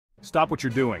Stop what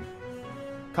you're doing.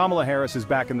 Kamala Harris is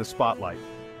back in the spotlight.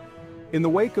 In the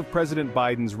wake of President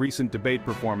Biden's recent debate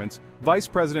performance, Vice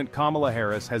President Kamala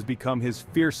Harris has become his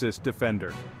fiercest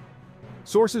defender.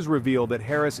 Sources reveal that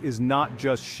Harris is not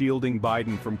just shielding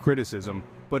Biden from criticism,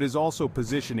 but is also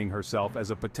positioning herself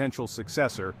as a potential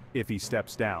successor if he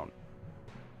steps down.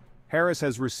 Harris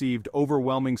has received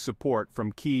overwhelming support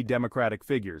from key Democratic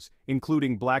figures,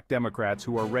 including Black Democrats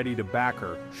who are ready to back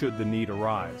her should the need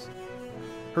arise.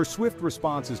 Her swift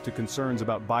responses to concerns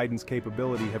about Biden's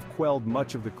capability have quelled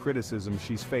much of the criticism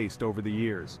she's faced over the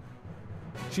years.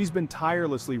 She's been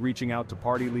tirelessly reaching out to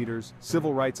party leaders,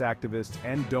 civil rights activists,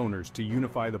 and donors to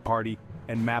unify the party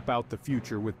and map out the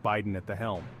future with Biden at the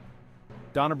helm.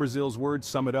 Donna Brazil's words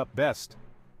sum it up best.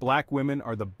 Black women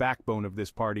are the backbone of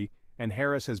this party, and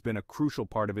Harris has been a crucial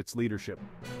part of its leadership.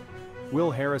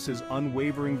 Will Harris's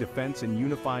unwavering defense and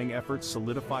unifying efforts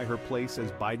solidify her place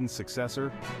as Biden's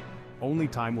successor? Only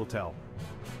time will tell.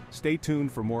 Stay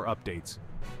tuned for more updates.